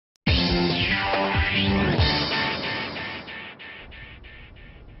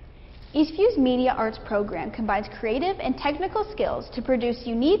Eastview's Media Arts program combines creative and technical skills to produce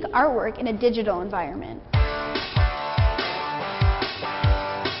unique artwork in a digital environment.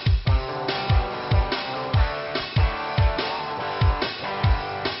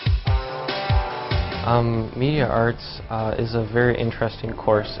 Media Arts is a very interesting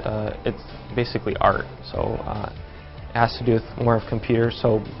course. It's basically art, so it has to do with more of computers,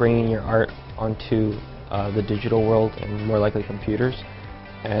 so bringing your art onto the digital world and more likely computers,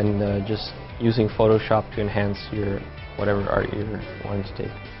 and just using Photoshop to enhance your whatever art you're wanting to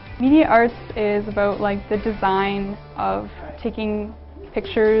take. Media Arts is about like the design of taking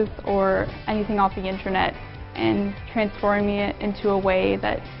pictures or anything off the internet and transforming it into a way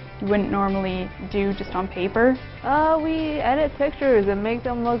that you wouldn't normally do just on paper. We edit pictures and make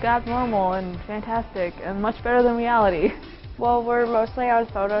them look abnormal and fantastic and much better than reality. Well, we're mostly on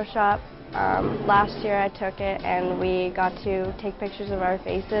Photoshop. Last year I took it and we got to take pictures of our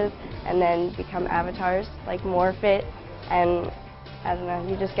faces and then become avatars, like morph it, and I don't know,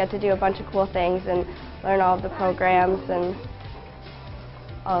 you just get to do a bunch of cool things and learn all of the programs and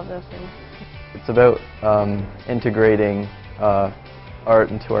all of those things. It's about integrating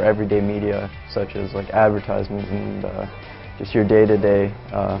art into our everyday media, such as like advertisement and just your day-to-day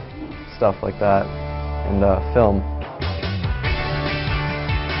stuff like that, and film.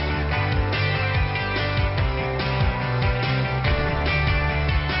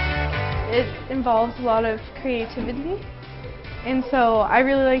 It involves a lot of creativity, and so I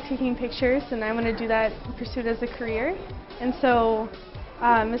really like taking pictures, and I want to do that and pursue it as a career. And so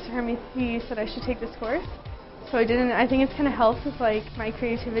Mr. Harmathy said I should take this course. So I did, and I think it's kind of helped with like my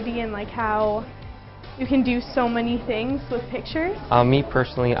creativity and like how you can do so many things with pictures. Me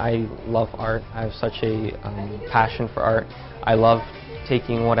personally, I love art. I have such a passion for art. I love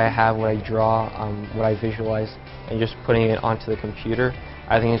taking what I have, what I draw, what I visualize, and just putting it onto the computer.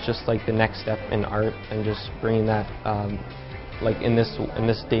 I think it's just like the next step in art, and just bringing that, like in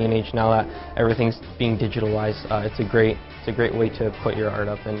this day and age now that everything's being digitalized. It's a great way to put your art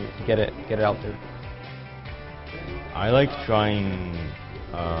up and get it out there. I like drawing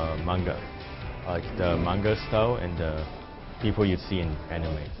manga, like the manga style and the people you see in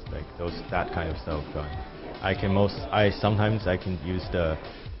animes, like that kind of style of drawing. Sometimes I can use the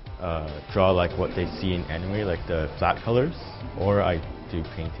draw like what they see in anime, like the flat colors, or I do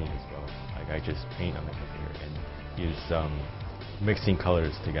painting as well. Like I just paint on the computer and use mixing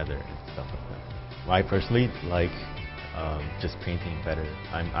colors together and stuff like that. I personally like just painting better.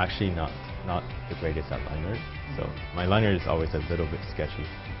 I'm actually not the greatest at liner, so my liner is always a little bit sketchy.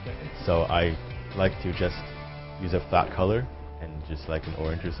 So I like to just use a flat color and just like an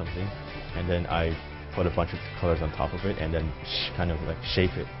orange or something, and then I put a bunch of colors on top of it and then kind of like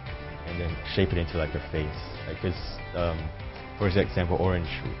shape it, and then shape it into like a face. Like for example, orange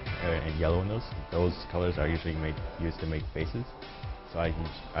and yellow in those colors are usually used to make faces. So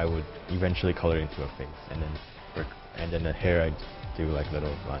I would eventually color into a face, and then the hair I do like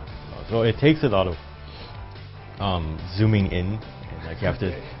little lines. So it takes a lot of zooming in, and like you have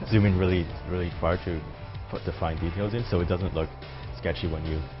to zoom in really far to put the fine details in, so it doesn't look sketchy when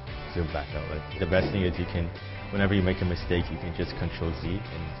you zoom back out. Like the best thing is whenever you make a mistake, you can just Control Z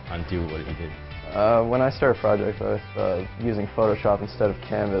and undo what you did. When I start a project with using Photoshop instead of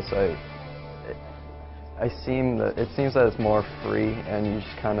Canvas, it seems that it's more free, and you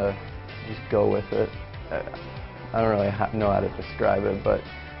just kind of just go with it. I don't really know how to describe it, but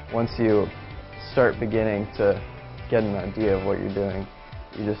once you start beginning to get an idea of what you're doing,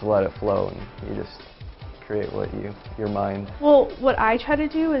 you just let it flow and you just create your mind. Well, what I try to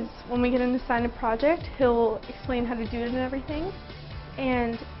do is when we get him to sign a project, he'll explain how to do it and everything,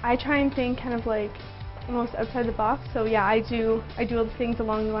 and I try and think kind of like almost outside the box. So yeah, I do all the things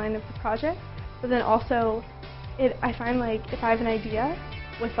along the line of the project, but then also I find like if I have an idea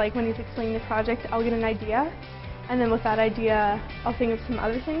with like when he's explaining the project, I'll get an idea. And then with that idea, I'll think of some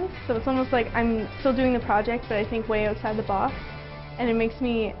other things. So it's almost like I'm still doing the project, but I think way outside the box. And I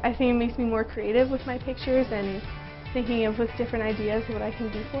think it makes me more creative with my pictures and thinking of with different ideas of what I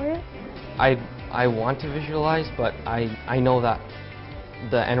can do for it. I want to visualize, but I know that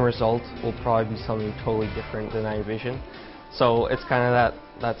the end result will probably be something totally different than I envision. So it's kind of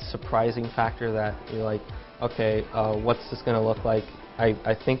that surprising factor that you're like, okay, what's this going to look like?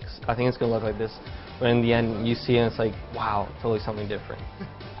 I think it's going to look like this. But in the end, you see it and it's like, wow, totally something different.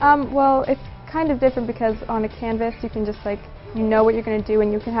 Well, it's kind of different because on a canvas you can just like, you know what you're going to do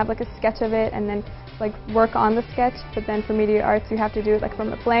and you can have like a sketch of it and then like work on the sketch. But then for media arts you have to do it like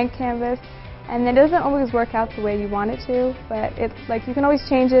from a blank canvas, and it doesn't always work out the way you want it to. But it's like you can always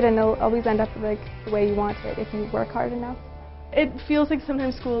change it and it'll always end up like the way you want it if you work hard enough. It feels like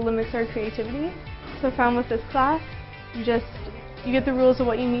sometimes school limits our creativity. So I found with this class, you get the rules of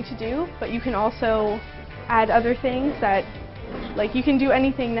what you need to do, but you can also add other things that, like, you can do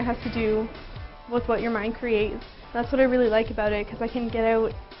anything that has to do with what your mind creates. That's what I really like about it, because I can get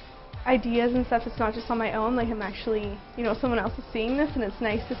out ideas and stuff. It's not just on my own, like I'm actually, you know, someone else is seeing this, and it's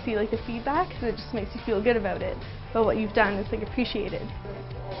nice to see like the feedback, because it just makes you feel good about it. But what you've done is like appreciated.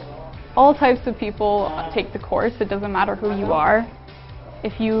 All types of people take the course. It doesn't matter who you are.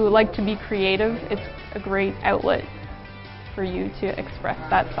 If you like to be creative, it's a great outlet for you to express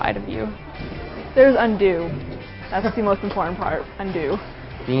that side of you. There's undo. That's the most important part, undo.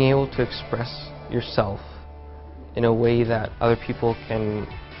 Being able to express yourself in a way that other people can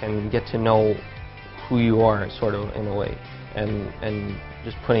get to know who you are, sort of, in a way, and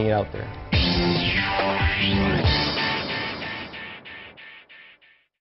just putting it out there.